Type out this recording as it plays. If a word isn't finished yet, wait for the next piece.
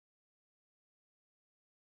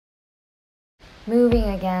moving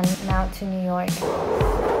again now to New York.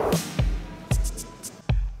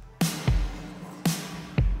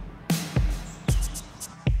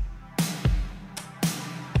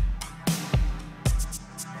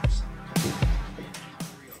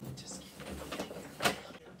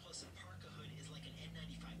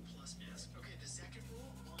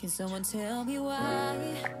 Can someone tell me why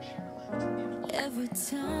every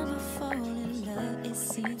time I fall in love it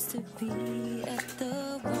seems to be at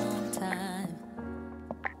the wrong time?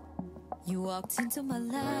 You walked into my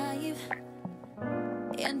life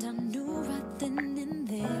and I knew right then and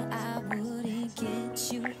there I wouldn't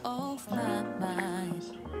get you off my mind.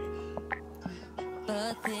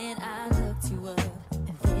 But then I looked you up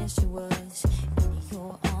and there she was in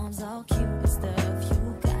your arms all cute and stuff.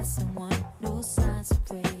 You got someone, no signs of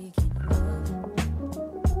breaking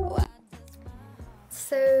up.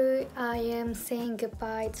 So I am saying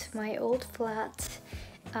goodbye to my old flat.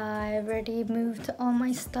 I already moved all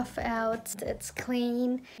my stuff out. It's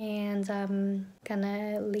clean and I'm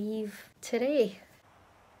gonna leave today.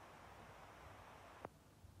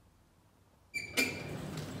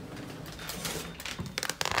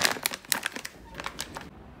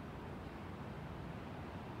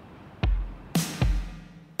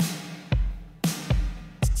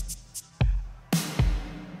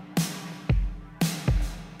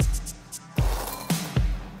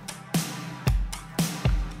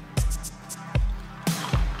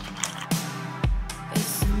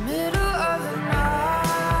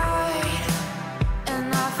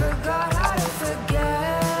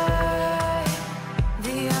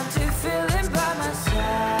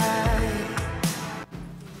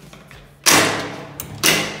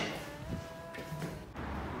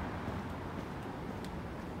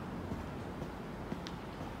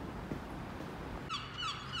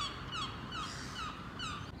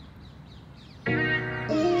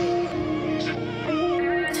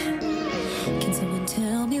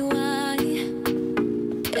 Tell me why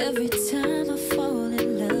every time I fall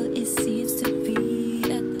in love it seems to be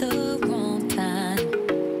at the wrong time.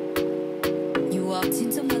 You walked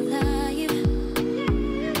into my life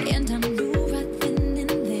and I knew right then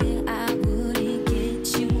and there I wouldn't get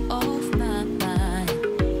you off my mind.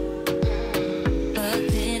 But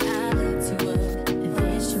then I looked you up and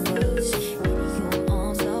there she was in your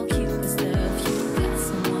arms all cute and stuff. You got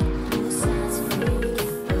someone who signs for me.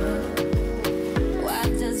 Why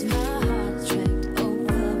does my heart attract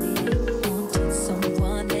over me? Wanting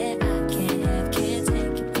someone that I can't have, can't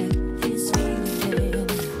take it back. This feeling,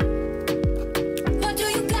 why do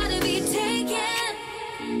you gotta be taken?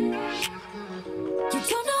 You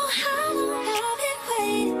don't know how long I've been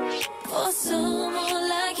waiting for someone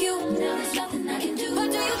like you. Now there's nothing I can do. Why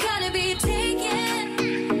do you gotta be taken?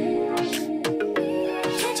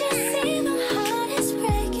 Can't you see my heart is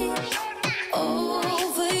breaking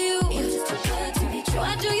over you? You're just too good to be true.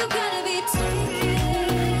 Why do you gotta be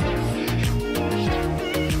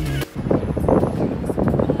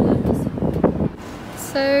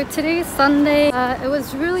So today is Sunday. It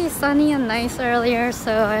was really sunny and nice earlier,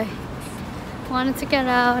 so I wanted to get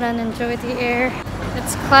out and enjoy the air.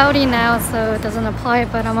 It's cloudy now, so it doesn't apply,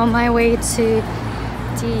 but I'm on my way to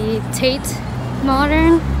the Tate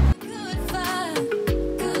Modern.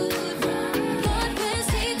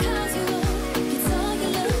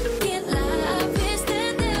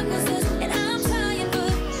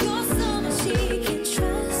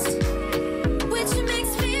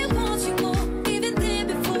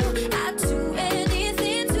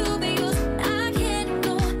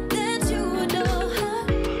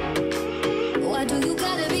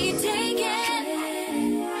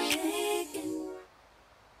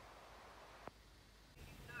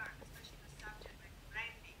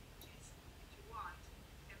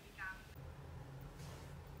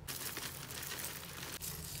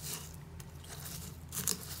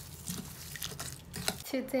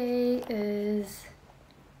 Today is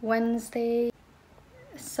Wednesday,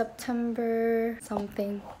 September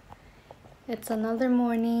something. It's another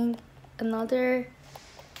morning, another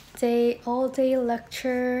day, all day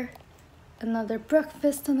lecture, another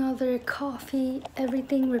breakfast, another coffee,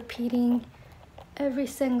 everything repeating every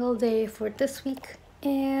single day for this week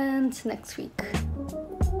and next week.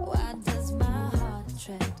 Why does my heart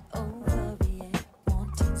attract over me?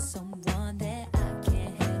 Wanting someone that I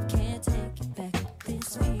can't have, can't take it back.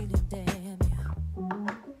 This feeling, damn yeah.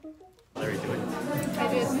 How are you doing? I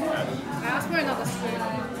did. I asked for another spoon.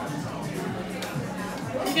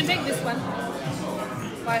 You can take this one.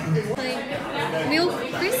 But milk,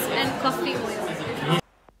 crisp, and coffee oil.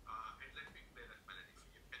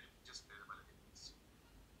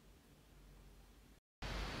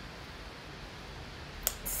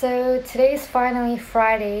 So today's finally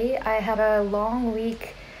Friday. I had a long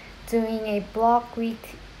week doing a block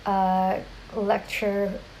week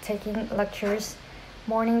taking lectures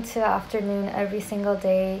morning to afternoon every single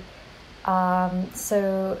day.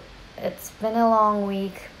 So it's been a long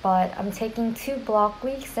week, but I'm taking 2 block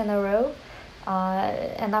weeks in a row.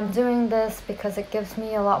 And I'm doing this because it gives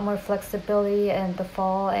me a lot more flexibility in the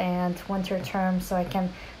fall and winter term, so I can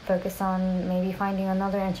focus on maybe finding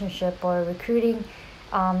another internship or recruiting.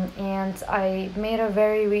 And I made a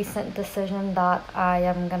very recent decision that I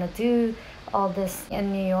am gonna do all this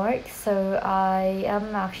in New York, so I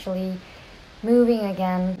am actually moving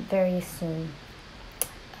again very soon.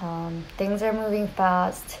 Things are moving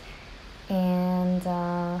fast, and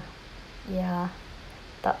yeah,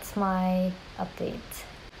 that's my update.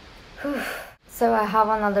 Whew. So I have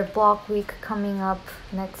another block week coming up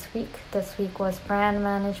next week. This week was brand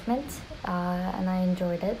management, and I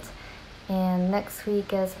enjoyed it. And next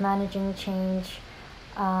week is managing change.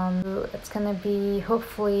 It's gonna be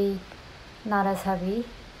hopefully not as heavy,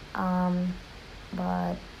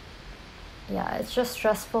 but yeah, it's just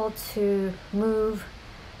stressful to move,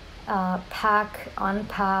 pack,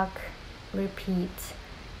 unpack, repeat.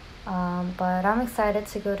 But I'm excited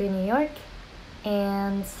to go to New York,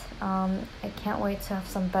 and I can't wait to have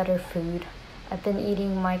some better food. I've been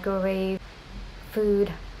eating microwave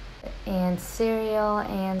food and cereal,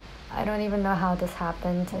 and I don't even know how this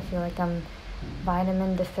happened. I feel like I'm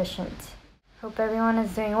vitamin deficient. Hope everyone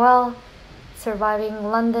is doing well, surviving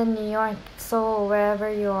London, New York, Seoul, wherever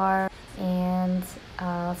you are, and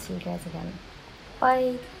I'll see you guys again.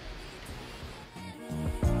 Bye!